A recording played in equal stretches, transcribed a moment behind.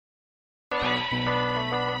The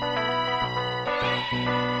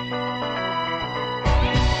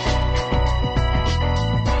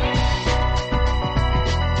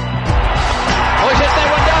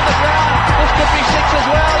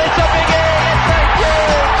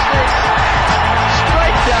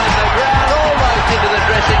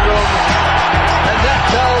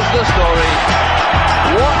story.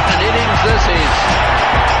 What an innings this is.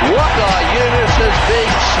 What are units is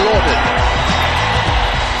being slaughtered.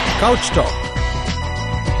 Couch Talk.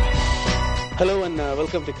 Hello and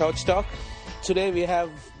welcome to Couch Talk. Today we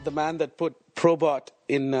have the man that put Probot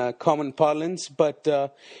in common parlance, but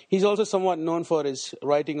he's also somewhat known for his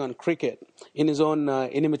writing on cricket in his own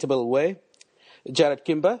inimitable way. Jarrod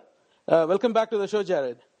Kimber. Welcome back to the show,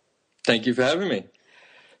 Jarrod. Thank you for having me.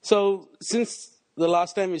 So since the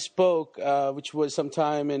last time we spoke, which was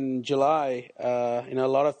sometime in July, a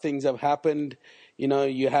lot of things have happened.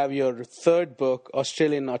 You have your third book,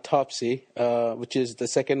 Australian Autopsy, which is the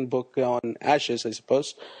second book on Ashes, I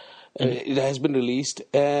suppose. It has been released.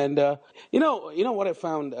 And, what I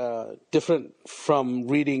found different from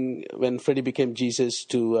reading When Freddie Became Jesus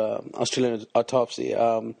to Australian Autopsy.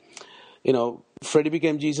 Freddie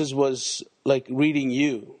Became Jesus was like reading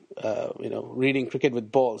you, reading cricket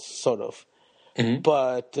with balls, sort of. Mm-hmm.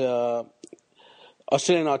 But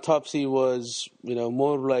Australian Autopsy was,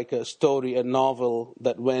 more like a story, a novel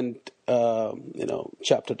that went,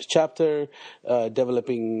 chapter to chapter,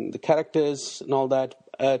 developing the characters and all that.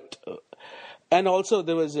 And also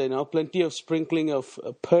there was, plenty of sprinkling of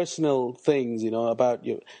personal things, about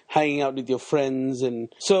you hanging out with your friends. And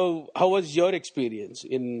so how was your experience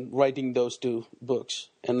in writing those two books?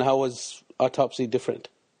 And how was Autopsy different?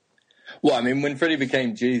 Well, I mean, When Freddie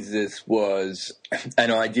Became Jesus was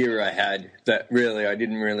an idea I had that really I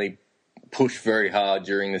didn't really push very hard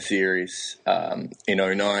during the series in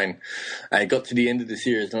 2009. I got to the end of the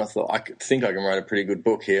series and I thought, I think I can write a pretty good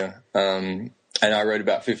book here. And I wrote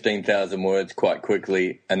about 15,000 words quite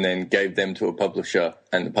quickly and then gave them to a publisher.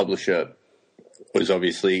 And the publisher was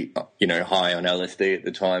obviously, high on LSD at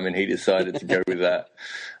the time, and he decided to go with that.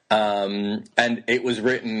 And it was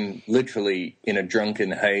written literally in a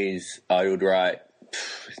drunken haze. I would write,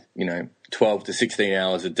 12 to 16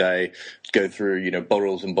 hours a day, go through,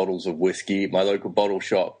 bottles and bottles of whiskey. My local bottle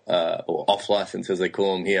shop, or off license as they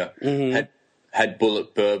call them here, mm-hmm. had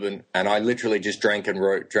Bullet bourbon, and I literally just drank and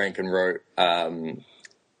wrote.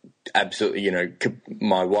 Absolutely,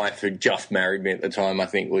 my wife, who just married me at the time, I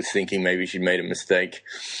think was thinking maybe she'd made a mistake.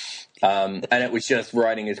 And it was just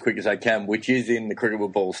writing as quick as I can, which is in the cricket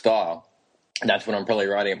with ball style. And that's when I'm probably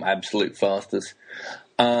writing at my absolute fastest.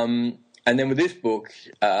 And then with this book,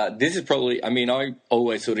 this is probably, I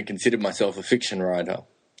always sort of considered myself a fiction writer.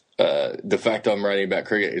 The fact I'm writing about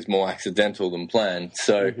cricket is more accidental than planned.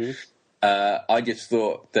 So I just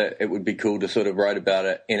thought that it would be cool to sort of write about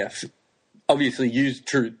it obviously use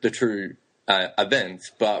the true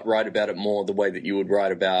events, but write about it more the way that you would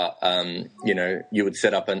write about, you would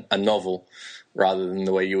set up a novel rather than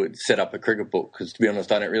the way you would set up a cricket book. Because to be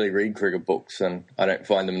honest, I don't really read cricket books and I don't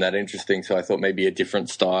find them that interesting. So I thought maybe a different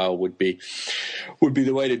style would be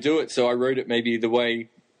the way to do it. So I wrote it maybe the way,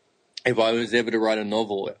 if I was ever to write a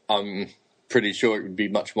novel, I'm pretty sure it would be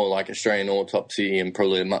much more like Australian Autopsy and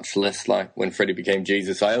probably much less like When Freddie Became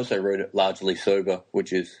Jesus. I also wrote it largely sober,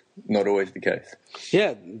 which is not always the case.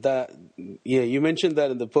 Yeah, you mentioned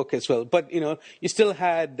that in the book as well. But, you still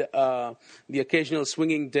had the occasional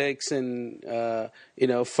swinging dicks and,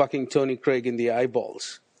 fucking Tony Craig in the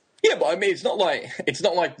eyeballs. Yeah, but it's not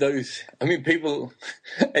like those. People.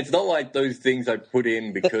 It's not like those things I put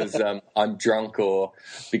in because I'm drunk or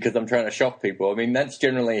because I'm trying to shock people. That's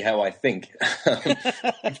generally how I think.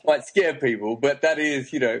 It might scare people, but that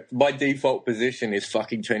is, my default position is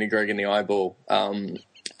fucking Tony Craig in the eyeball.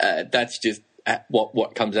 That's just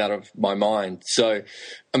what comes out of my mind. So,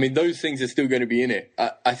 those things are still going to be in it.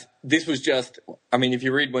 This was just. If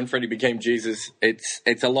you read When Freddie Became Jesus,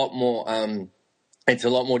 it's a lot more. It's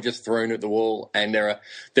a lot more just thrown at the wall, and there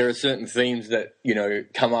are certain themes that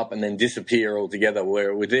come up and then disappear altogether.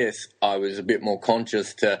 Where with this, I was a bit more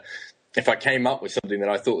conscious to, if I came up with something that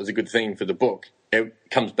I thought was a good theme for the book, it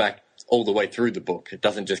comes back all the way through the book. It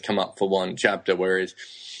doesn't just come up for one chapter. Whereas,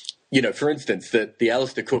 for instance, the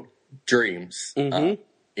Alistair Cook dreams in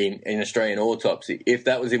Australian Autopsy, if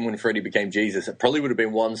that was in When Freddie Became Jesus, it probably would have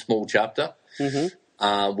been one small chapter.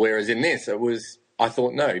 Mm-hmm. Whereas in this, it was. I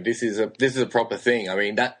thought, no, this is a proper thing.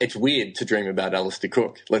 It's weird to dream about Alistair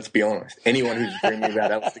Cook. Let's be honest. Anyone who's dreaming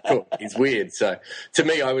about Alistair Cook is weird. So to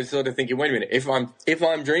me, I was sort of thinking, wait a minute, if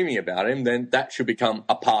I'm dreaming about him, then that should become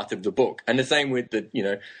a part of the book. And the same with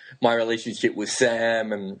my relationship with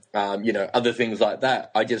Sam and other things like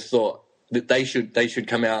that. I just thought that they should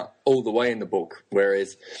come out all the way in the book,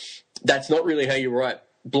 whereas that's not really how you write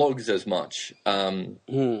blogs as much.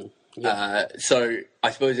 So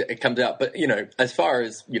I suppose it comes out. But, as far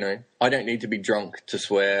as, I don't need to be drunk to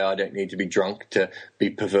swear. I don't need to be drunk to be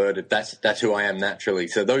perverted. That's who I am naturally.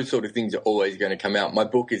 So those sort of things are always going to come out. My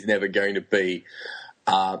book is never going to be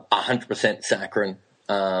 100% saccharine,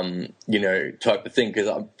 type of thing,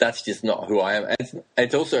 because that's just not who I am.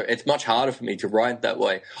 It's much harder for me to write that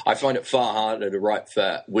way. I find it far harder to write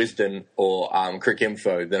for Wisden or Crick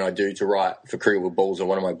Info than I do to write for Cricket with Balls or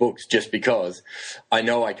one of my books, just because I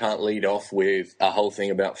know I can't lead off with a whole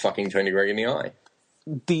thing about fucking Tony Greig in the eye.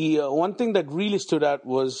 The one thing that really stood out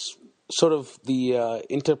was sort of the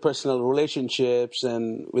interpersonal relationships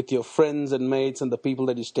and with your friends and mates and the people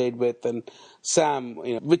that you stayed with, and Sam,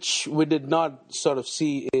 which we did not sort of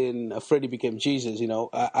see in Freddie Became Jesus.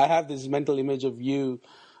 I have this mental image of you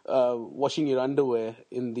washing your underwear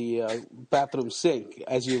in the bathroom sink,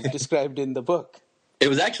 as you've described in the book. I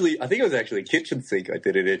think it was actually a kitchen sink I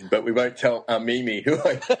did it in, but we won't tell Mimi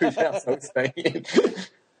whose house I was staying in.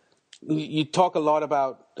 You talk a lot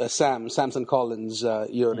about Samson Collins,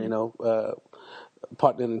 your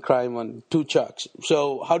partner in crime on Two Chucks.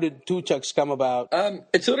 So how did Two Chucks come about?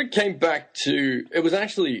 It sort of came back to, it was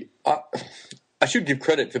actually, I should give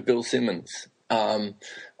credit to Bill Simmons. I'm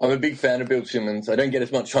a big fan of Bill Simmons. I don't get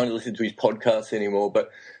as much time to listen to his podcasts anymore, but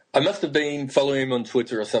I must have been following him on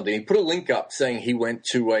Twitter or something. He put a link up saying he went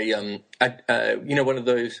to one of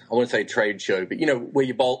those, I want to say trade show, but where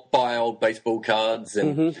you buy old baseball cards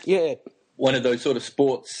and one of those sort of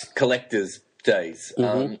sports collectors days.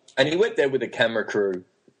 And he went there with a camera crew,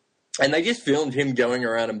 and they just filmed him going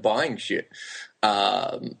around and buying shit.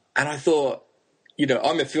 And I thought,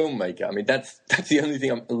 I'm a filmmaker. I mean, that's the only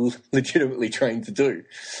thing I'm legitimately trained to do.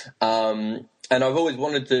 And I've always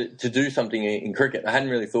wanted to do something in cricket. I hadn't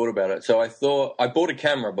really thought about it. So I bought a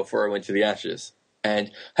camera before I went to the Ashes and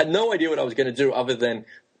had no idea what I was going to do other than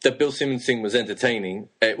the Bill Simmons thing was entertaining.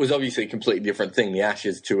 It was obviously a completely different thing, the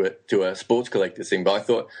Ashes to a sports collector thing. But I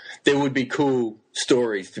thought there would be cool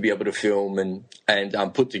stories to be able to film and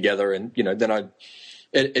put together. And, then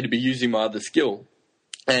it'd be using my other skill.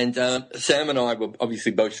 And Sam and I were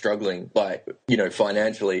obviously both struggling,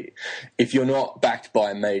 financially. If you're not backed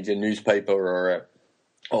by a major newspaper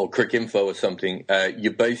or Crick Info or something,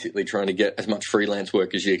 you're basically trying to get as much freelance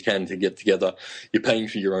work as you can to get together. You're paying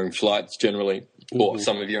for your own flights generally, or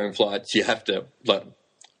some of your own flights. You have to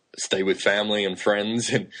stay with family and friends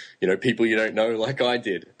and, people you don't know like I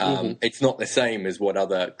did. It's not the same as what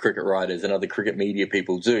other cricket writers and other cricket media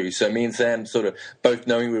people do. So me and Sam sort of both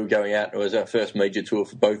knowing we were going out, it was our first major tour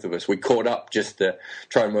for both of us. We caught up just to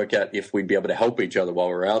try and work out if we'd be able to help each other while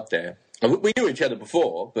we were out there. And we knew each other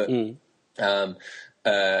before, but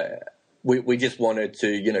we just wanted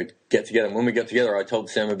to, get together. And when we got together, I told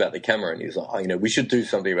Sam about the camera, and he was like, we should do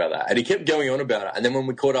something about that. And he kept going on about it. And then when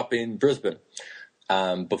we caught up in Brisbane,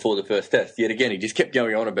 before the first test, yet again, he just kept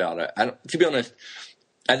going on about it. And to be honest,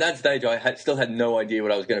 at that stage, I still had no idea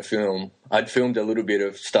what I was going to film. I'd filmed a little bit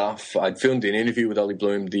of stuff. I'd filmed an interview with Ollie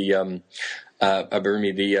Bloom, the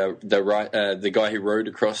guy who rode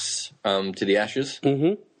across to the Ashes.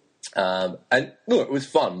 And look, it was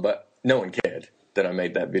fun, but no one cared that I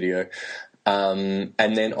made that video. And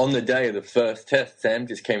then on the day of the first test, Sam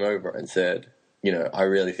just came over and said, I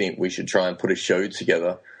really think we should try and put a show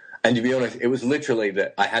together. And to be honest, it was literally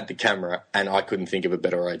that I had the camera and I couldn't think of a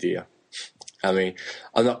better idea. I mean,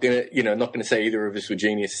 I'm not gonna say either of us were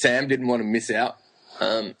genius. Sam didn't want to miss out,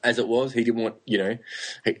 as it was. He didn't want,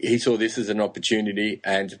 he saw this as an opportunity,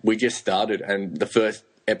 and we just started. And the first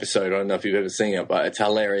episode, I don't know if you've ever seen it, but it's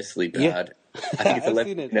hilariously bad. Yeah. I think it's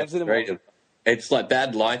 11 minutes. It's like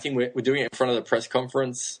bad lighting. We're doing it in front of the press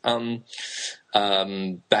conference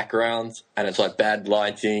backgrounds, and it's like bad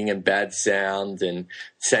lighting and bad sound, and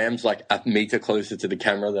Sam's like a meter closer to the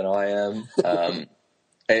camera than I am.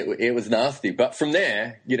 It was nasty. But from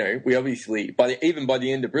there, we obviously, even by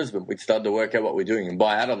the end of Brisbane, we'd started to work out what we're doing. And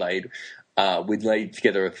by Adelaide, we'd laid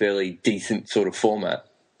together a fairly decent sort of format.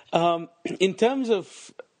 In terms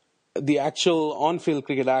of the actual on-field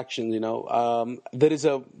cricket action, there is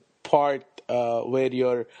a part where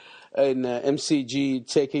you're in MCG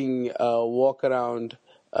taking a walk around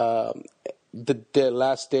the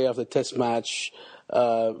last day of the test match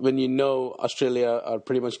when Australia are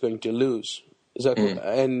pretty much going to lose. Is that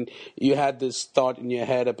and you had this thought in your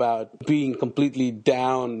head about being completely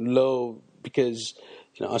down low because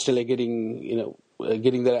Australia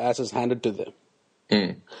getting their asses handed to them.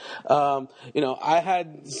 I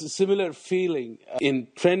had similar feeling in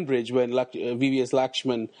Trent Bridge when VVS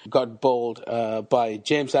Lakshman got bowled by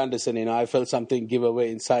James Anderson. I felt something give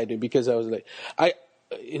away inside me because I was like, I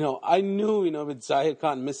knew, with Zahir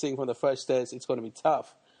Khan missing from the first test, it's going to be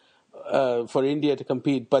tough for India to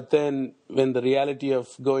compete. But then when the reality of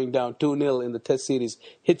going down 2-0 in the test series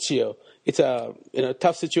hits you, it's a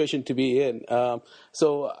tough situation to be in.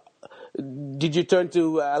 So did you turn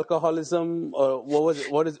to alcoholism, or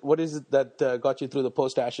what is it that got you through the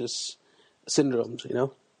post-Ashes syndromes,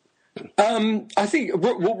 I think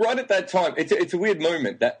right at that time, it's a weird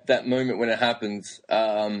moment, that moment when it happens.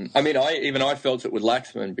 I felt it with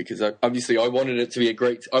Laxman because obviously I wanted it to be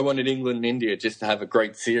I wanted England and India just to have a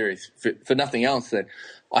great series for nothing else. Then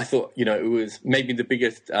I thought, it was maybe the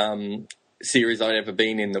biggest series I'd ever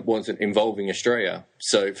been in that wasn't involving Australia.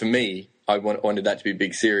 So for me, I wanted that to be a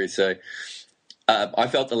big series. So I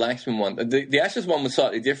felt the Laxman one. The Ashes one was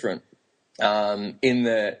slightly different in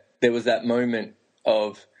that there was that moment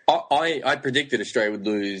of I predicted Australia would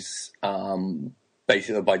lose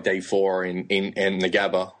basically by day 4 in the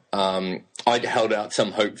Gabba. I'd held out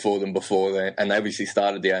some hope for them before then, and they obviously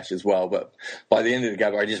started the Ashes well. But by the end of the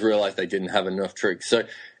Gabba, I just realised they didn't have enough tricks. So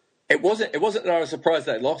it wasn't that I was surprised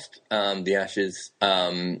they lost the Ashes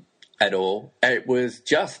at all. It was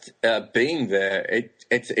just being there.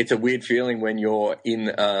 It's a weird feeling when you're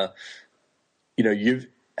in,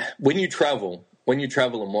 when you travel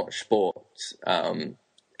and watch sports.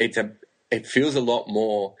 It feels a lot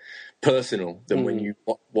more personal than when you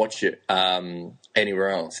watch it anywhere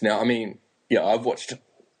else. Now, I've watched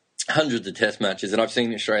hundreds of test matches and I've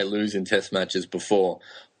seen Australia lose in test matches before,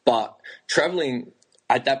 but travelling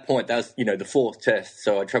at that point, that was, the 4th test.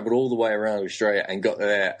 So I travelled all the way around Australia and got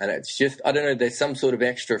there. And it's just, I don't know, there's some sort of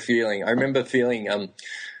extra feeling. I remember feeling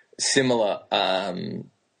similar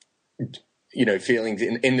feelings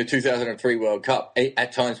in the 2003 World Cup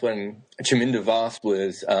at times when Chaminda Vaas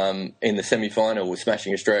was in the semi-final, was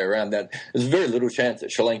smashing Australia around. That there's very little chance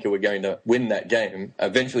that Sri Lanka were going to win that game.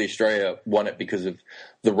 Eventually, Australia won it because of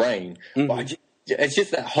the rain. But it's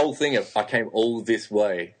just that whole thing of I came all this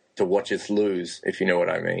way to watch us lose, if you know what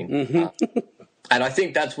I mean. And I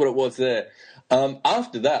think that's what it was there.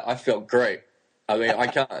 After that, I felt great. I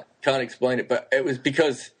can't explain it, but it was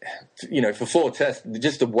because, for 4 tests,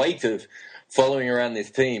 just the weight of following around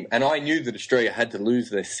this team. And I knew that Australia had to lose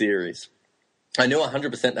this series. I knew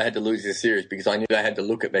 100% they had to lose this series because I knew they had to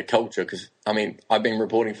look at their culture because, I've been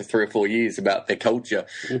reporting for 3 or 4 years about their culture.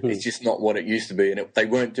 It's just not what it used to be, and they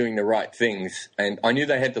weren't doing the right things. And I knew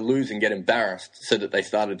they had to lose and get embarrassed so that they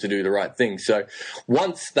started to do the right thing. So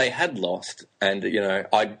once they had lost, and,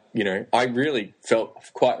 I really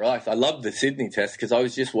felt quite relaxed. I loved the Sydney test because I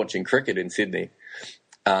was just watching cricket in Sydney.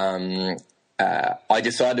 I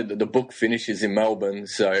decided that the book finishes in Melbourne,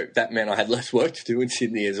 so that meant I had less work to do in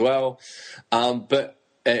Sydney as well. But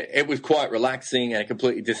it was quite relaxing and a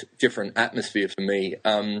completely different atmosphere for me.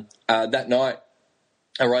 That night,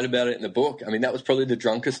 I write about it in the book. That was probably the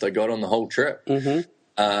drunkest I got on the whole trip. Went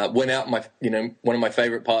out one of my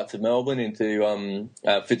favourite parts of Melbourne into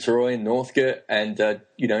Fitzroy and Northcote, and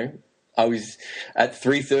I was at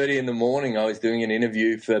 3:30 in the morning. I was doing an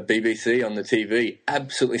interview for BBC on the TV.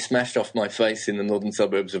 Absolutely smashed off my face in the northern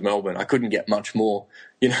suburbs of Melbourne. I couldn't get much more,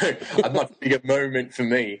 a much bigger moment for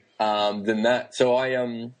me than that. So I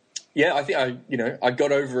think I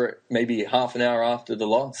got over it maybe half an hour after the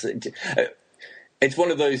loss. It's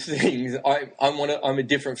one of those things. I'm a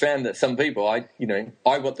different fan than some people. I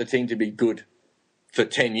want the team to be good for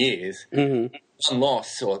 10 years. One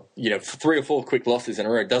loss or 3 or 4 quick losses in a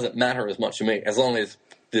row doesn't matter as much to me as long as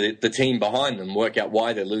the team behind them work out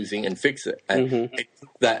why they're losing and fix it. And it's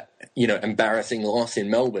that embarrassing loss in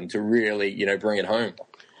Melbourne to really bring it home.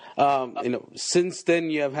 Since then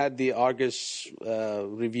you have had the Argus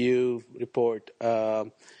review report,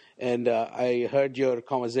 and I heard your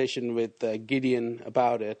conversation with Gideon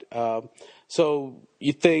about it. So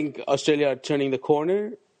you think Australia are turning the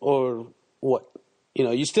corner, or what?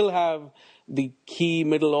 You still have the key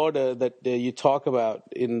middle order that you talk about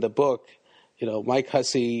in the book. Mike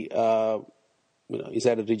Hussey, is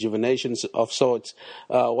at a rejuvenation of sorts.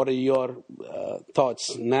 What are your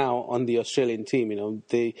thoughts now on the Australian team?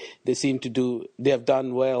 They seem to they have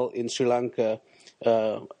done well in Sri Lanka,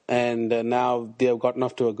 and now they have gotten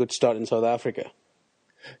off to a good start in South Africa.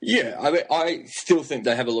 Yeah, I still think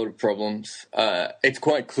they have a lot of problems. It's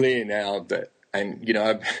quite clear now that,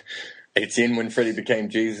 it's in when Freddie became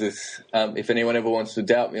Jesus. If anyone ever wants to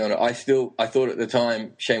doubt me on it, I thought at the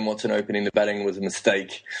time Shane Watson opening the batting was a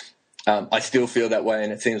mistake. I still feel that way,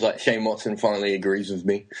 and it seems like Shane Watson finally agrees with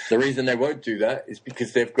me. The reason they won't do that is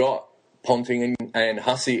because they've got Ponting and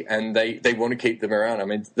Hussey, and they want to keep them around. I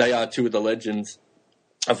mean, they are two of the legends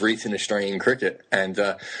of recent Australian cricket. And,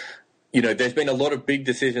 there's been a lot of big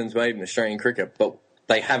decisions made in Australian cricket, but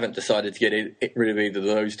they haven't decided to get rid of either of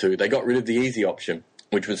those two. They got rid of the easy option,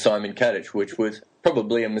 which was Simon Kadich, which was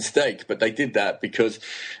probably a mistake, but they did that because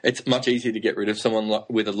it's much easier to get rid of someone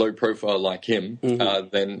with a low profile like him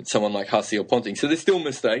than someone like Hussey or Ponting. So there's still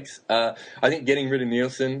mistakes. I think getting rid of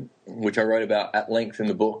Nielsen, which I wrote about at length in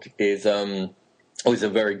the book, was a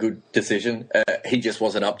very good decision. He just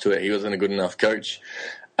wasn't up to it. He wasn't a good enough coach.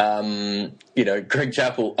 Greg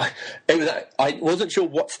Chappell, I wasn't sure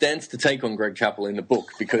what stance to take on Greg Chappell in the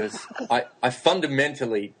book because I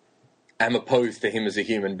fundamentally am opposed to him as a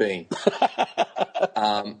human being.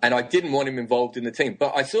 And I didn't want him involved in the team.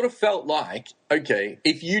 But I sort of felt like, okay,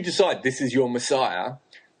 if you decide this is your Messiah,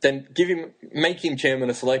 then make him chairman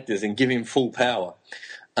of selectors and give him full power.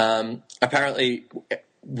 Apparently,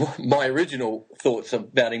 my original thoughts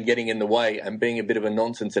about him getting in the way and being a bit of a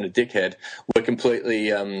nonsense and a dickhead were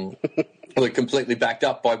completely backed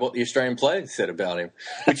up by what the Australian players said about him.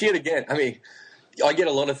 Which yet again, I mean, I get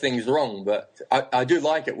a lot of things wrong, but I do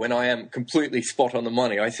like it when I am completely spot on the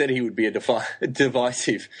money. I said he would be a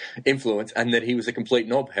divisive influence and that he was a complete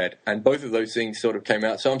knobhead. And both of those things sort of came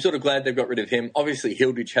out. So I'm sort of glad they've got rid of him. Obviously,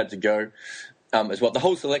 Hilditch had to go as well. The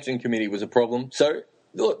whole selection committee was a problem. So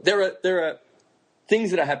look, there are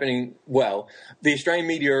things that are happening well. The Australian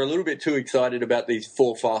media are a little bit too excited about these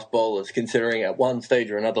 4 fast bowlers, considering at one stage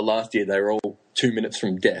or another last year they were all 2 minutes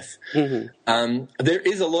from death. Mm-hmm. There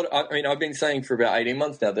is a lot I mean, I've been saying for about 18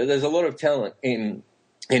 months now that there's a lot of talent in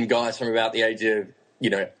guys from about the age of,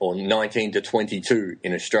 or 19 to 22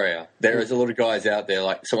 in Australia. There is a lot of guys out there,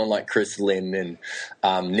 like someone like Chris Lynn and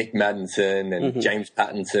Nick Maddinson and James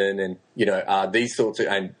Pattinson and, these sorts of,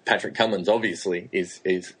 and Patrick Cummins obviously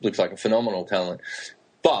looks like a phenomenal talent.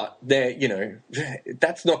 But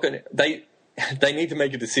that's not going to, they need to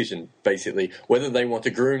make a decision, basically, whether they want to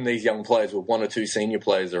groom these young players with 1 or 2 senior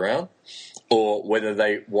players around, or whether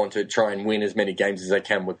they want to try and win as many games as they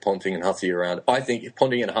can with Ponting and Hussey around. I think if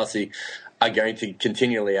Ponting and Hussey are going to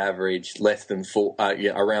continually average less than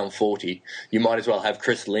around 40, you might as well have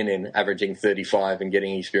Chris Lynn averaging 35 and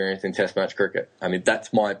getting experience in Test match cricket. I mean,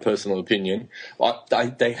 that's my personal opinion.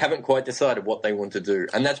 They haven't quite decided what they want to do,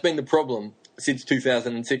 and that's been the problem since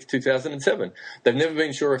 2006, 2007. They've never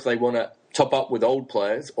been sure if they want to top up with old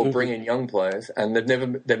players or bring in young players, and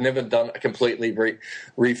they've never done a completely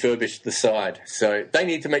refurbished the side. So they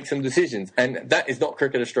need to make some decisions, and that is not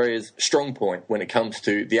Cricket Australia's strong point when it comes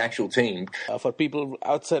to the actual team. For people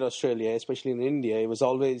outside Australia, especially in India, it was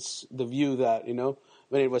always the view that,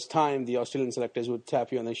 when it was time, the Australian selectors would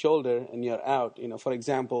tap you on the shoulder and you're out. For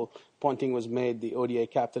example, Ponting was made the ODI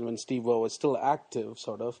captain when Steve Waugh was still active,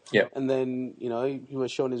 sort of. Yeah. And then, he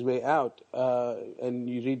was shown his way out. And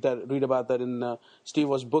you read about that in Steve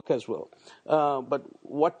Waugh's book as well. But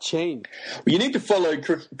what changed? Well, you need to follow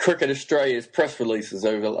Cricket Australia's press releases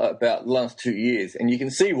over about the last 2 years, and you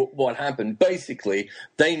can see what happened. Basically,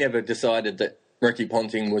 they never decided that Ricky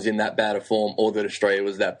Ponting was in that bad a form or that Australia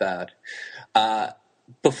was that bad.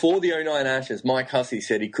 Before the 09 Ashes, Mike Hussey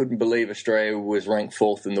said he couldn't believe Australia was ranked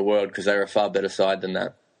 4th in the world because they were a far better side than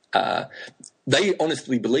that. They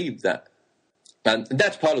honestly believed that. And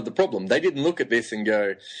that's part of the problem. They didn't look at this and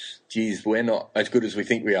go, geez, we're not as good as we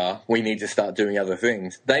think we are. We need to start doing other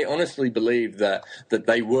things. They honestly believed that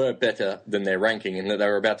they were better than their ranking and that they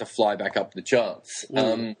were about to fly back up the charts.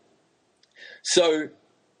 So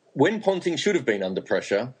when Ponting should have been under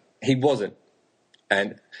pressure, he wasn't.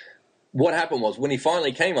 And what happened was when he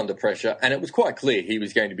finally came under pressure, and it was quite clear he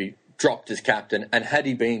was going to be dropped as captain, and had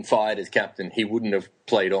he been fired as captain, he wouldn't have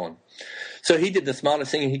played on. So he did the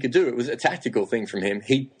smartest thing he could do. It was a tactical thing from him.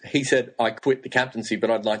 He said, I quit the captaincy,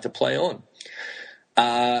 but I'd like to play on.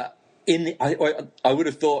 I would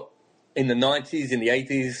have thought in the 90s, in the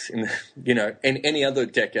 80s, in any other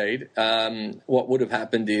decade, what would have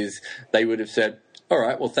happened is they would have said, all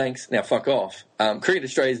right, well, thanks. Now, fuck off. Cricket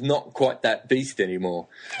Australia is not quite that beast anymore.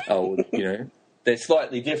 They're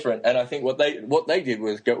slightly different. And I think what they did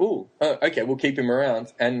was go, okay, we'll keep him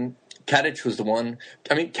around. And Kadich was the one.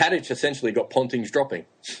 I mean, Kadich essentially got Ponting's dropping,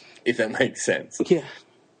 if that makes sense. Yeah.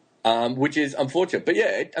 Which is unfortunate. But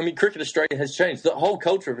yeah, Cricket Australia has changed. The whole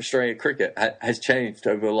culture of Australia cricket has changed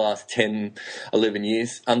over the last 10, 11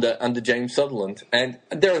 years under James Sutherland. And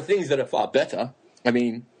there are things that are far better. I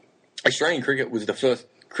mean, Australian cricket was the first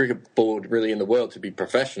cricket board really in the world to be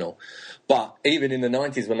professional. But even in the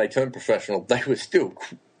 90s when they turned professional, they were still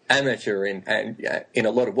amateur in a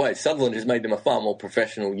lot of ways. Sutherland has made them a far more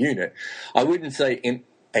professional unit. I wouldn't say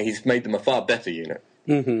he's made them a far better unit.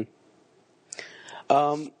 Mm-hmm.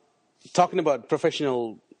 talking about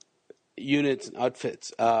professional units and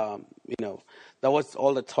outfits, that was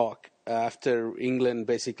all the talk after England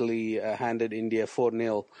basically handed India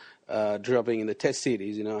 4-0, dropping in the Test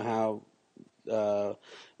series. How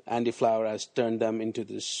Andy Flower has turned them into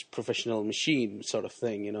this professional machine sort of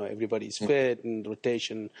thing. Everybody's fit and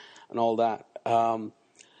rotation and all that.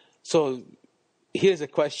 So here's a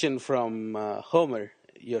question from Homer,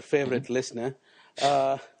 your favorite listener.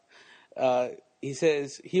 He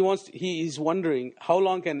says he is wondering how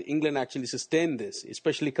long can England actually sustain this,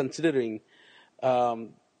 especially considering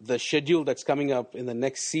the schedule that's coming up in the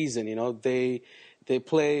next season. They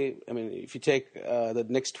play. I mean, if you take the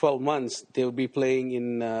next 12 months, they'll be playing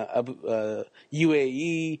in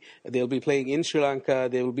UAE. They'll be playing in Sri Lanka.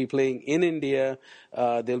 They will be playing in India.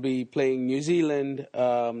 They'll be playing New Zealand,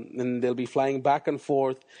 and they'll be flying back and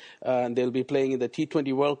forth. And they'll be playing in the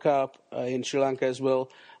T20 World Cup in Sri Lanka as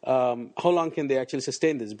well. How long can they actually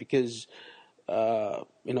sustain this? Because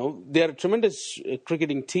they're a tremendous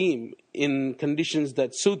cricketing team in conditions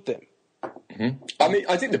that suit them. Mm-hmm. I mean,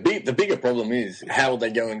 I think the bigger problem is how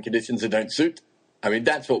they go in conditions that don't suit. I mean,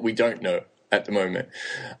 that's what we don't know at the moment.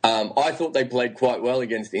 I thought they played quite well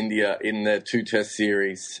against India in the 2-test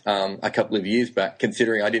series a couple of years back,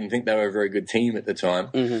 considering I didn't think they were a very good team at the time.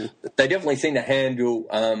 Mm-hmm. They definitely seem to handle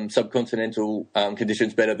subcontinental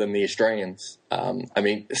conditions better than the Australians. I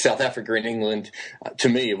mean, South Africa and England, to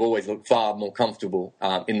me, have always looked far more comfortable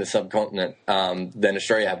in the subcontinent than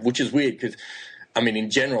Australia have, which is weird because, I mean,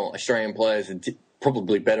 in general, Australian players are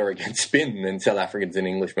probably better against spin than South Africans and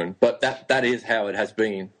Englishmen, but that is how it has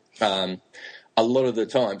been a lot of the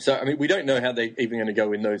time. So, I mean, we don't know how they're even going to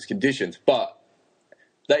go in those conditions, but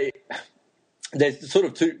there's sort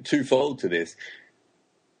of twofold to this.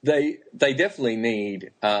 They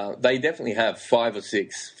definitely have 5 or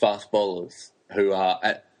 6 fast bowlers who are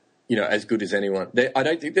as good as anyone. I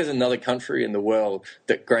don't think there's another country in the world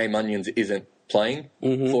that Graham Onions isn't playing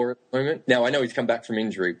for at the moment. Now, I know he's come back from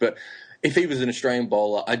injury, but if he was an Australian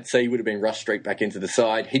bowler, I'd say he would have been rushed straight back into the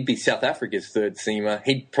side. He'd be South Africa's third seamer.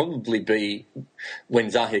 He'd probably be, when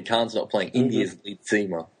Zahir Khan's not playing, India's lead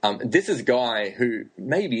seamer. This is a guy who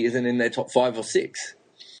maybe isn't in their top 5 or 6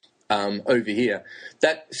 over here.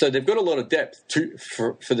 So they've got a lot of depth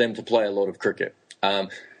for them to play a lot of cricket.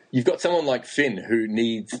 You've got someone like Finn who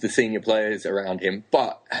needs the senior players around him,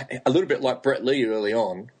 but a little bit like Brett Lee early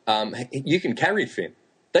on, you can carry Finn.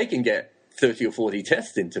 They can get 30 or 40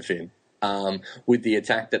 tests into Finn with the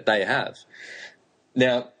attack that they have.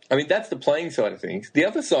 Now, I mean, that's the playing side of things. The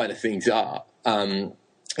other side of things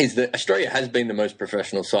is that Australia has been the most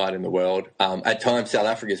professional side in the world. At times, South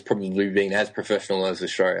Africa's probably been as professional as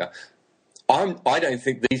Australia. I don't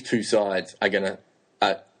think these two sides are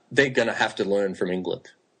they're going to have to learn from England.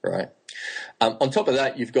 Right. On top of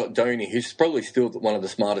that, you've got Dhoni, who's probably still one of the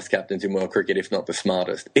smartest captains in world cricket, if not the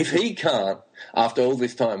smartest. If he can't, after all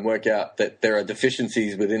this time, work out that there are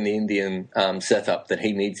deficiencies within the Indian setup that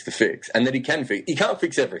he needs to fix, and that he can't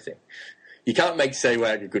fix everything. You can't make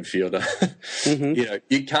Sehwag a good fielder.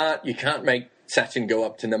 You can't make Sachin go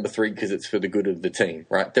up to number 3 because it's for the good of the team.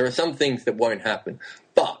 Right. There are some things that won't happen,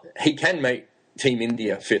 but he can make Team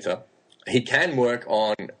India fitter. He can work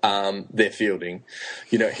on their fielding.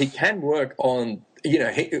 He can work on,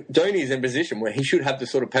 Dhoni's in a position where he should have the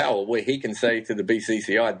sort of power where he can say to the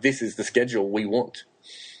BCCI, this is the schedule we want.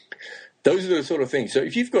 Those are the sort of things. So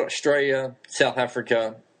if you've got Australia, South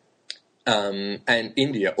Africa, and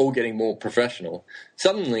India all getting more professional,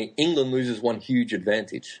 suddenly England loses one huge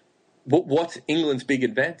advantage. What's England's big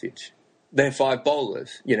advantage? They're 5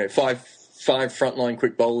 bowlers, 5 frontline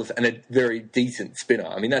quick bowlers and a very decent spinner.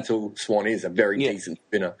 I mean, that's all Swan is, a very decent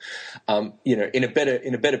spinner. In a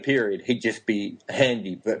better period, he'd just be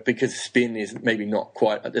handy. But because spin is maybe not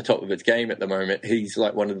quite at the top of its game at the moment, he's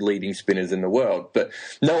like one of the leading spinners in the world. But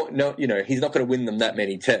no, he's not going to win them that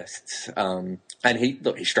many tests. And he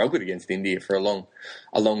struggled against India for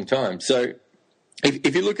a long time. So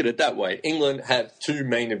if you look at it that way, England have 2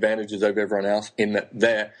 main advantages over everyone else in that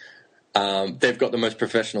they've got the most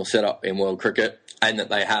professional setup in world cricket and that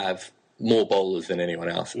they have more bowlers than anyone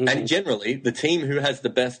else. And generally, the team who has the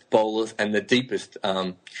best bowlers and the deepest,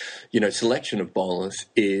 selection of bowlers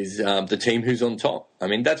is the team who's on top. I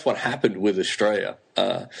mean, that's what happened with Australia.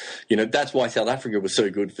 That's why South Africa was so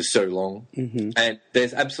good for so long. And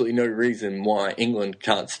there's absolutely no reason why England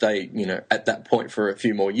can't stay, at that point for a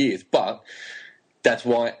few more years. But that's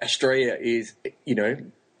why Australia is,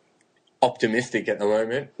 optimistic at the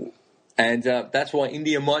moment. And that's why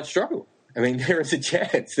India might struggle. I mean, there is a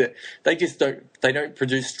chance that they just don't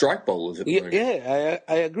produce strike bowlers at the moment. Yeah,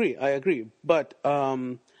 I agree. But,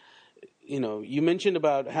 you mentioned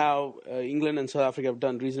about how England and South Africa have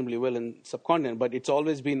done reasonably well in subcontinent, but it's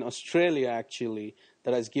always been Australia actually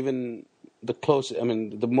that has given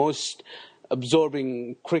the most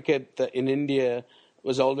absorbing cricket in India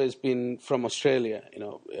was always been from Australia.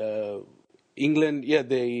 England,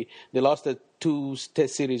 they lost the 2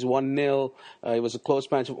 Test series 1-0. It was a close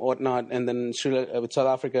match and whatnot, and then with South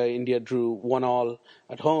Africa, India drew 1-1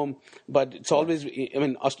 at home. But it's always,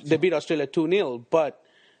 they beat Australia 2-0, but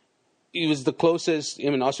it was the closest.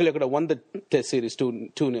 Australia could have won the Test series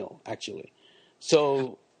 2-0 actually.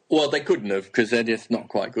 So. Well, they couldn't have because they're just not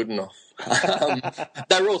quite good enough.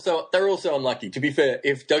 They're also unlucky. To be fair,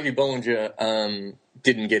 if Dougie Bollinger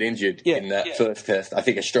didn't get injured in that first test, I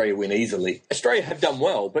think Australia win easily. Australia have done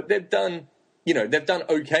well, but they've done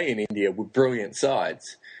okay in India with brilliant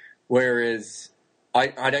sides. Whereas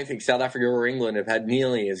I don't think South Africa or England have had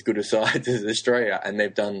nearly as good a side as Australia, and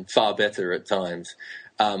they've done far better at times.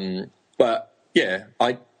 But yeah,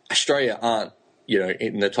 Australia aren't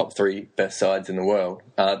in the top 3 best sides in the world.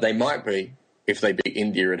 They might be if they beat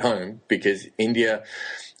India at home, because India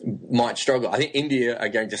might struggle. I think India are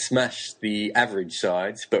going to smash the average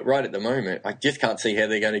sides, but right at the moment, I just can't see how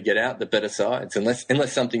they're going to get out the better sides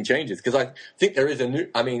unless something changes. Because I think there is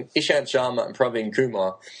Ishant Sharma and Praveen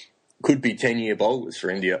Kumar could be 10-year bowlers for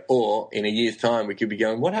India, or in a year's time we could be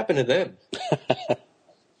going, what happened to them?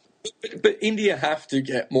 But India have to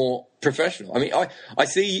get more professional. I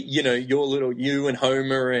see, you and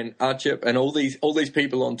Homer and Archip and all these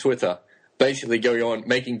people on Twitter basically going on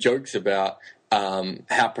making jokes about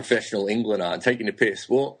how professional England are and taking the piss.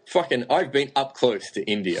 Well, I've been up close to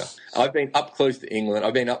India. I've been up close to England.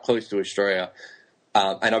 I've been up close to Australia.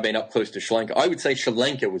 And I've been up close to Sri Lanka. I would say Sri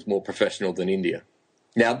Lanka was more professional than India.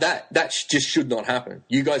 Now, that just should not happen.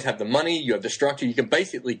 You guys have the money, you have the structure, you can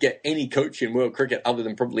basically get any coach in world cricket other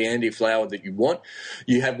than probably Andy Flower that you want.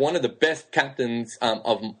 You have one of the best captains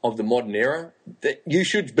of the modern era. That you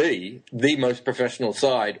should be the most professional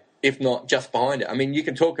side, if not just behind it. You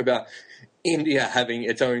can talk about India having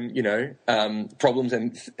its own, problems,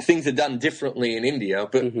 and things are done differently in India,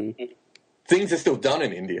 but things are still done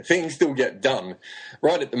in India. Things still get done.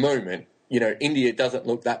 Right at the moment, India doesn't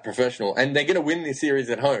look that professional, and they're going to win this series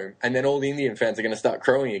at home, and then all the Indian fans are going to start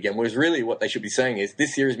crowing again, whereas really what they should be saying is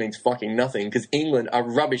this series means fucking nothing because England are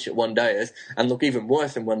rubbish at one-dayers and look even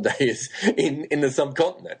worse than one-dayers in the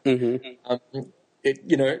subcontinent.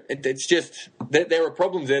 It's just there are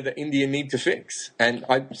problems there that India need to fix, and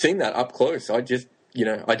I've seen that up close. I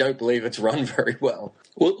don't believe it's run very well.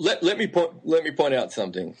 Well, let me point out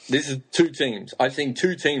something. This is 2 teams. I've seen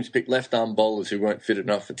 2 teams pick left-arm bowlers who weren't fit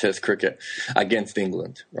enough for Test cricket against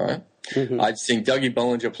England, right? I've seen Dougie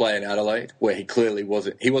Bollinger play in Adelaide, where he clearly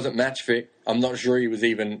wasn't match fit. I'm not sure he was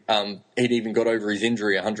even he'd even got over his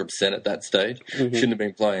injury 100% at that stage. Shouldn't have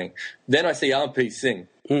been playing. Then I see R.P. Singh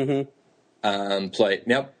play.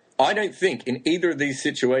 Now, I don't think in either of these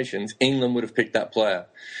situations England would have picked that player.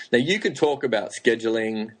 Now, you can talk about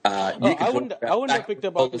scheduling. I wouldn't have picked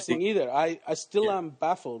up R.P. Singh either. I still am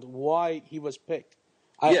baffled why he was picked.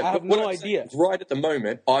 I have no idea. Right at the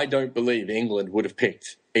moment, I don't believe England would have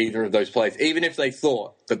picked either of those players, even if they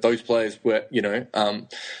thought that those players were,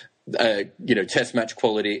 Test match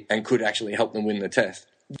quality and could actually help them win the Test.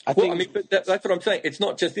 But that's what I'm saying. It's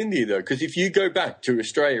not just India, though, because if you go back to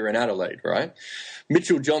Australia and Adelaide, right,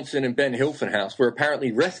 Mitchell Johnson and Ben Hilfenhaus were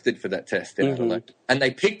apparently rested for that Test in Adelaide, and they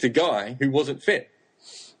picked a guy who wasn't fit.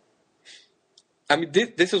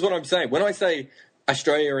 This is what I'm saying. When I say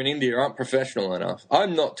Australia and India aren't professional enough,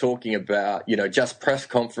 I'm not talking about, just press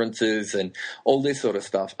conferences and all this sort of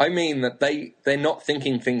stuff. I mean that they're not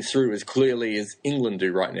thinking things through as clearly as England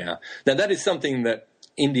do right now. Now, that is something that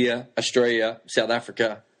India, Australia, South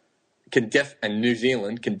Africa and New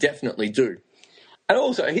Zealand can definitely do. And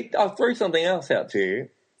also, I'll throw something else out to you.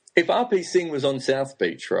 If R.P. Singh was on South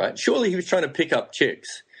Beach, right, surely he was trying to pick up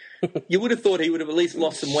chicks. You would have thought he would have at least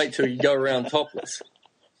lost some weight till he'd go around topless.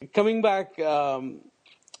 Coming back to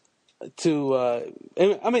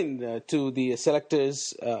the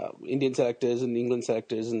selectors, Indian selectors and England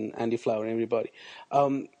selectors and Andy Flower and everybody.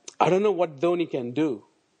 I don't know what Dhoni can do.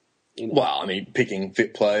 Well, picking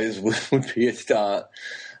fit players would be a start.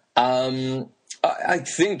 I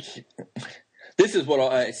think this is what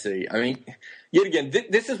I see. Yet again,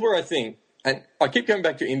 this is where I think, and I keep going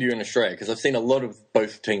back to India and Australia because I've seen a lot of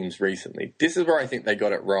both teams recently. This is where I think they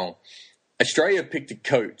got it wrong. Australia picked a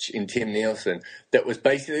coach in Tim Nielsen that was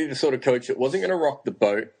basically the sort of coach that wasn't going to rock the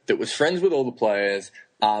boat, that was friends with all the players,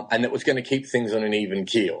 and that was going to keep things on an even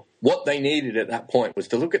keel. What they needed at that point was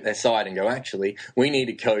to look at their side and go, actually, we need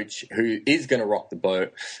a coach who is going to rock the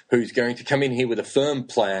boat, who's going to come in here with a firm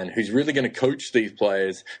plan, who's really going to coach these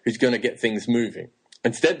players, who's going to get things moving.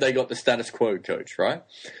 Instead, they got the status quo coach, right?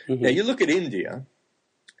 Mm-hmm. Now, you look at India.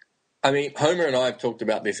 I mean, Homer and I have talked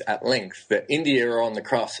about this at length, that India are on the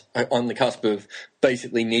cusp of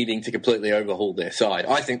basically needing to completely overhaul their side.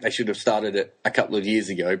 I think they should have started it a couple of years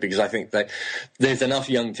ago, because I think that there's enough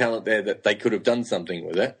young talent there that they could have done something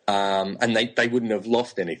with it, and they wouldn't have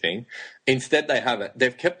lost anything. Instead, they haven't.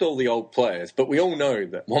 They've kept all the old players, but we all know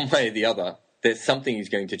that one way or the other, there's something is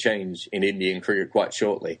going to change in Indian cricket quite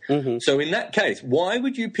shortly. Mm-hmm. So in that case, why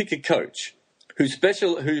would you pick a coach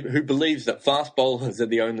who believes that fast bowlers are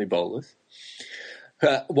the only bowlers?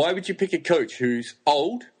 Why would you pick a coach who's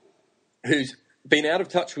old, who's been out of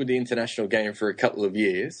touch with the international game for a couple of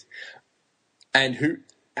years, and who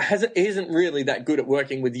isn't really that good at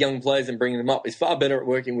working with young players and bringing them up? Is far better at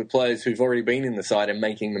working with players who've already been in the side and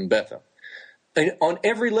making them better. And on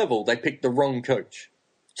every level, they picked the wrong coach.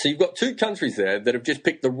 So you've got two countries there that have just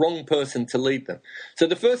picked the wrong person to lead them. So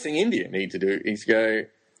the first thing India need to do is go,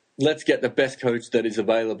 let's get the best coach that is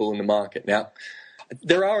available in the market. Now,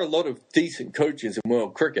 there are a lot of decent coaches in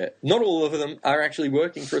world cricket. Not all of them are actually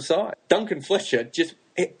working for a side. Duncan Fletcher,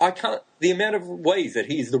 the amount of ways that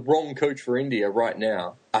he's the wrong coach for India right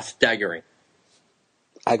now are staggering.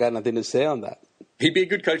 I got nothing to say on that. He'd be a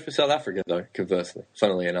good coach for South Africa, though, conversely,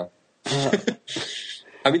 funnily enough.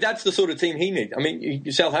 I mean, that's the sort of team he needs. I mean,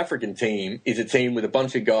 your South African team is a team with a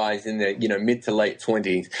bunch of guys in their, mid to late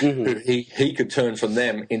 20s mm-hmm. who he could turn from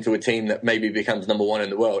them into a team that maybe becomes number one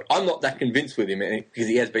in the world. I'm not that convinced with him because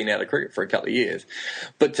he has been out of cricket for a couple of years.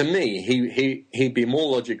 But to me, he'd be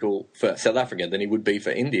more logical for South Africa than he would be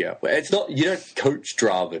for India. It's not, you don't coach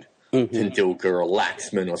Jarrod, mm-hmm. Tendulkar or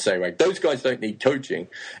Laxman or Sehwag. Those guys don't need coaching.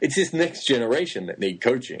 It's this next generation that need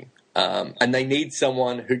coaching. And they need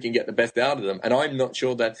someone who can get the best out of them. And I'm not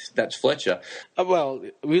sure that's Fletcher. Well,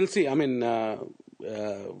 we'll see. I mean,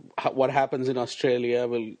 what happens in Australia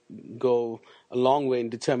will go a long way in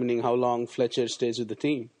determining how long Fletcher stays with the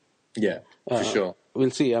team. Yeah, for sure. We'll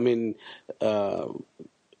see. I mean, I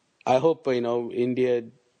hope, India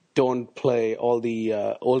don't play all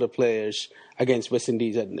the older players against West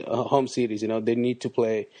Indies at home series. They need to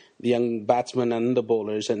play the young batsmen and the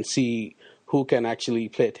bowlers and see who can actually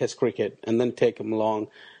play Test cricket, and then take them along,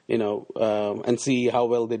 and see how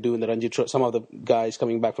well they do in the Ranji Trophy. Some of the guys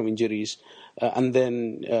coming back from injuries, and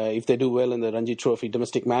then if they do well in the Ranji Trophy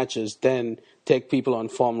domestic matches, then take people on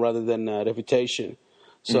form rather than reputation.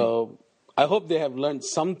 So I hope they have learned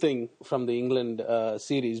something from the England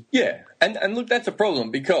series. Yeah, and look, that's a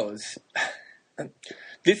problem, because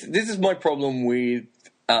this is my problem with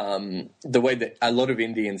the way that a lot of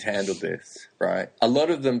Indians handled this, right? A lot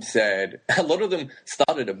of them started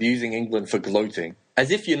abusing England for gloating,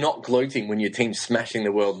 as if you're not gloating when your team's smashing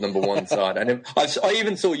the world number one side. And I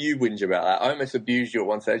even saw you whinge about that. I almost abused you at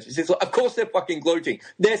one stage. She says, of course they're fucking gloating.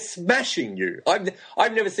 They're smashing you.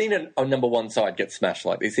 I've never seen a number one side get smashed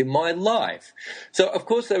like this in my life. So of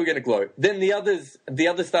course they were going to gloat. Then the others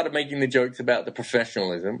started making the jokes about the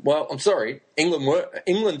professionalism. Well, I'm sorry,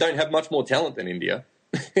 England don't have much more talent than India.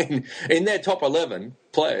 In their top 11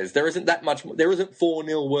 players, there isn't that much. There isn't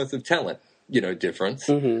 4-0 worth of talent, difference.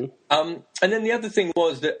 Mm-hmm. And then the other thing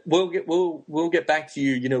was that we'll get back to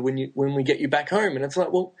you, when we get you back home. And it's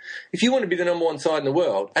like, well, if you want to be the number one side in the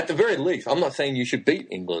world, at the very least, I'm not saying you should beat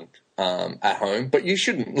England at home, but you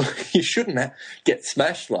shouldn't get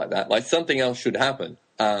smashed like that. Like, something else should happen.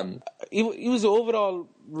 It was overall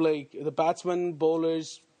like the batsmen,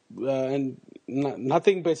 bowlers, and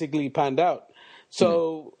nothing basically panned out.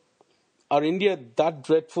 So, are India that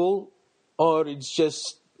dreadful, or it's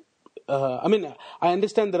just? I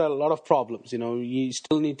understand there are a lot of problems. You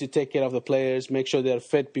still need to take care of the players, make sure they are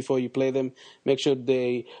fit before you play them, make sure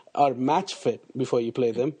they are match fit before you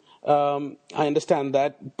play them. I understand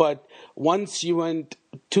that, but once you went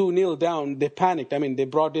 2-0 down, they panicked. I mean, they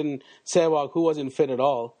brought in Sehwag, who wasn't fit at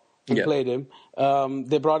all, and played him.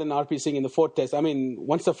 They brought in RP Singh in the fourth test. I mean,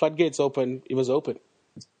 once the floodgates opened, it was open.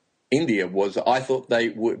 India was. I thought they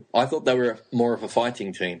were more of a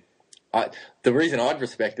fighting team. The reason I'd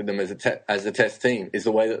respected them as a test team is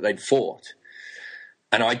the way that they'd fought,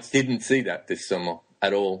 and I didn't see that this summer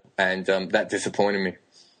at all, and that disappointed me.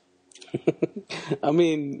 I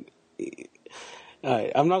mean,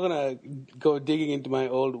 I'm not gonna go digging into my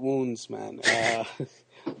old wounds, man. I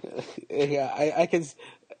can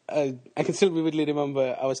still vividly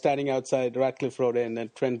remember I was standing outside Ratcliffe Road and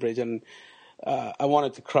at Trent Bridge, and I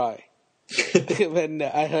wanted to cry. when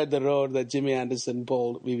I heard the roar that Jimmy Anderson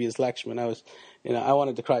bowled VVS Lakshman, I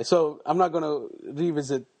wanted to cry. So I'm not going to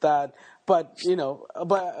revisit that, but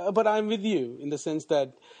but I'm with you in the sense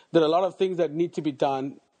that there are a lot of things that need to be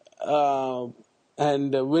done,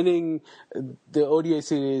 and winning the ODI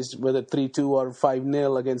series, whether 3-2 or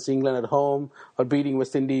 5-0 against England at home, or beating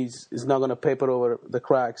West Indies, is not going to paper over the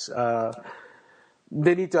cracks.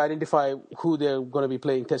 They need to identify who they're going to be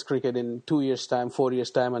playing Test cricket in 2 years' time, 4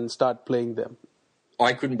 years' time, and start playing them.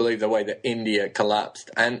 I couldn't believe the way that India collapsed.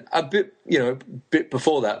 And a bit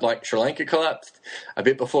before that, like Sri Lanka collapsed. A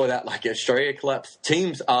bit before that, like Australia collapsed.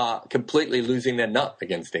 Teams are completely losing their nut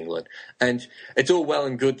against England. And it's all well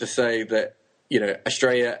and good to say that,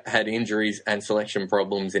 Australia had injuries and selection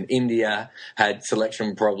problems, and India had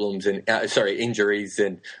selection problems and injuries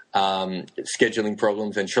and scheduling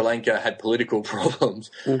problems, and Sri Lanka had political problems.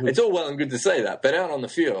 Mm-hmm. It's all well and good to say that, but out on the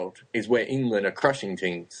field is where England are crushing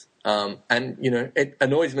teams. And it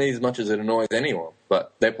annoys me as much as it annoys anyone,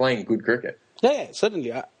 but they're playing good cricket. Yeah,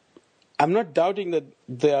 certainly. I'm not doubting that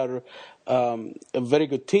they are a very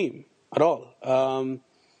good team at all,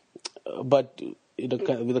 but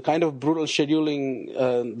with the kind of brutal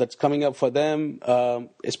scheduling that's coming up for them,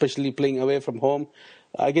 especially playing away from home,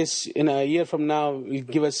 I guess in a year from now will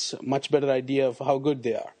give us a much better idea of how good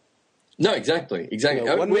they are. No, exactly.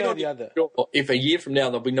 One way or the other. If a year from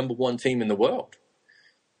now they'll be number one team in the world.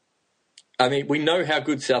 I mean, we know how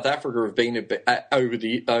good South Africa have been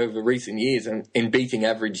over recent years in beating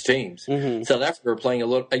average teams. Mm-hmm. South Africa are playing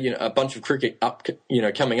a bunch of cricket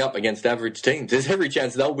coming up against average teams. There's every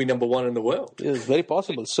chance they'll be number one in the world. It's very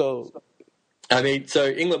possible. So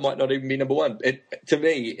England might not even be number one. To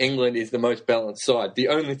me, England is the most balanced side. The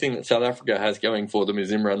only thing that South Africa has going for them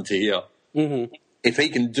is Imran Tahir. Mm-hmm. If he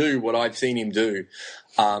can do what I've seen him do,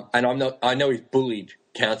 and I know he's bullied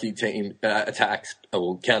county team attacks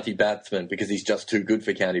or county batsmen because he's just too good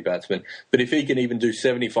for county batsmen. But if he can even do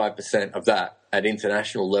 75% of that at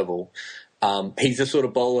international level, he's the sort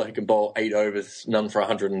of bowler who can bowl 8 overs, none for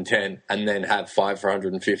 110, and then have 5 for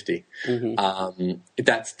 150. Mm-hmm.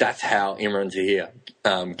 That's how Imran Tahir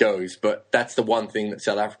goes. But that's the one thing that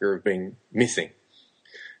South Africa have been missing.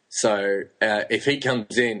 So if he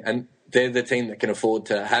comes in, and they're the team that can afford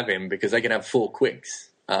to have him because they can have 4 quicks.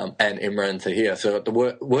 And Imran Tahir. So the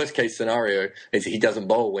worst case scenario is he doesn't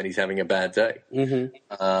bowl when he's having a bad day.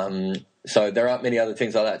 Mm-hmm. So there aren't many other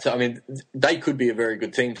teams like that. So I mean, they could be a very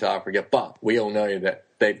good team, South Africa, but we all know that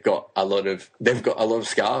they've got a lot of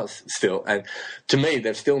scars still. And to me,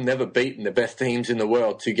 they've still never beaten the best teams in the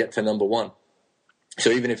world to get to number one.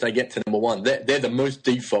 So even if they get to number one, they're the most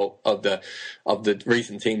default of the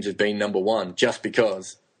recent teams have been number one, just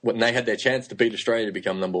because when they had their chance to beat Australia to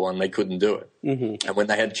become number one, they couldn't do it. Mm-hmm. And when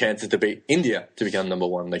they had chances to beat India to become number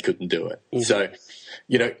one, they couldn't do it. Mm-hmm. So,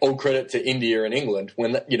 all credit to India and England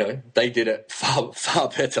when, they did it far, far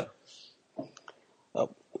better. I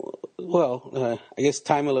guess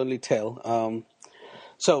time will only tell. All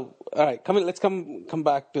right, let's come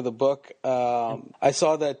back to the book. I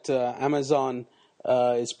saw that Amazon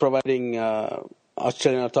is providing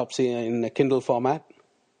Australian Autopsy in a Kindle format.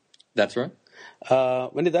 That's right.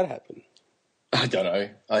 When did that happen? I don't know.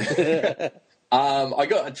 I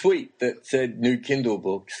got a tweet that said new Kindle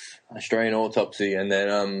books, Australian Autopsy, and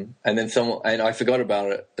then someone, and I forgot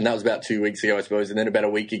about it, and that was about 2 weeks ago, I suppose, and then about a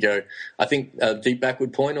week ago, I think Deep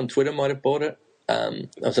Backward Point on Twitter might have bought it,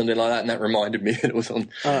 or something like that, and that reminded me that it was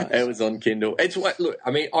on Kindle. Look,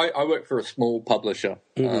 I mean, I work for a small publisher.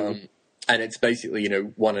 Mm-hmm. And it's basically,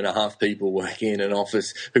 1.5 people working in an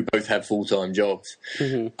office who both have full-time jobs.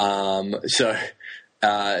 Mm-hmm. So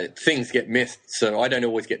things get missed. So I don't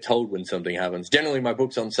always get told when something happens. Generally, my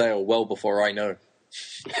book's on sale well before I know.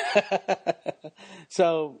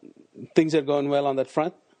 So things are going well on that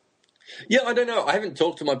front? Yeah, I don't know. I haven't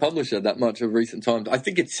talked to my publisher that much of recent times. I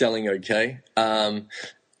think it's selling okay.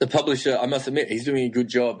 The publisher, I must admit, he's doing a good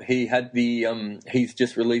job. He had he's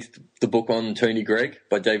just released the book on Tony Gregg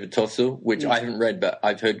by David Tossell, which I haven't read, but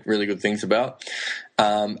I've heard really good things about.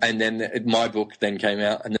 And then my book then came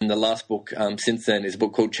out, and then the last book since then is a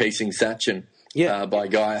book called Chasing Sachin by a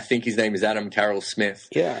guy, I think his name is Adam Carroll Smith.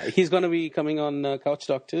 Yeah, he's going to be coming on Couch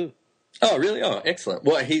Talk too. Oh, really? Oh, excellent.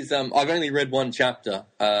 Well, I've only read one chapter,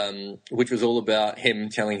 which was all about him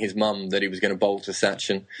telling his mum that he was going to bowl to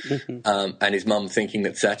Sachin, and his mum thinking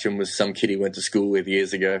that Sachin was some kid he went to school with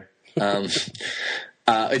years ago.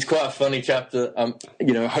 It's quite a funny chapter.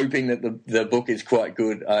 Hoping that the book is quite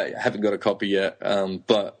good. I haven't got a copy yet,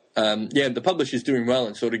 but the publisher's doing well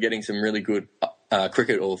and sort of getting some really good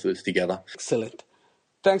cricket authors together. Excellent.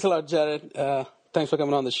 Thanks a lot, Jarrod. Thanks for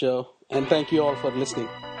coming on the show, and thank you all for listening.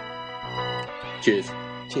 Cheers.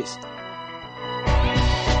 Cheers.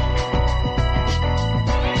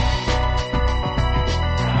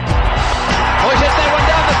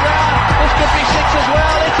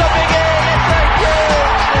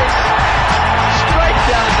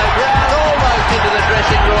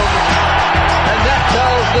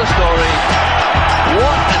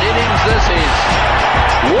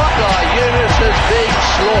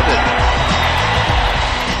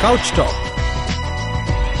 Couch Talk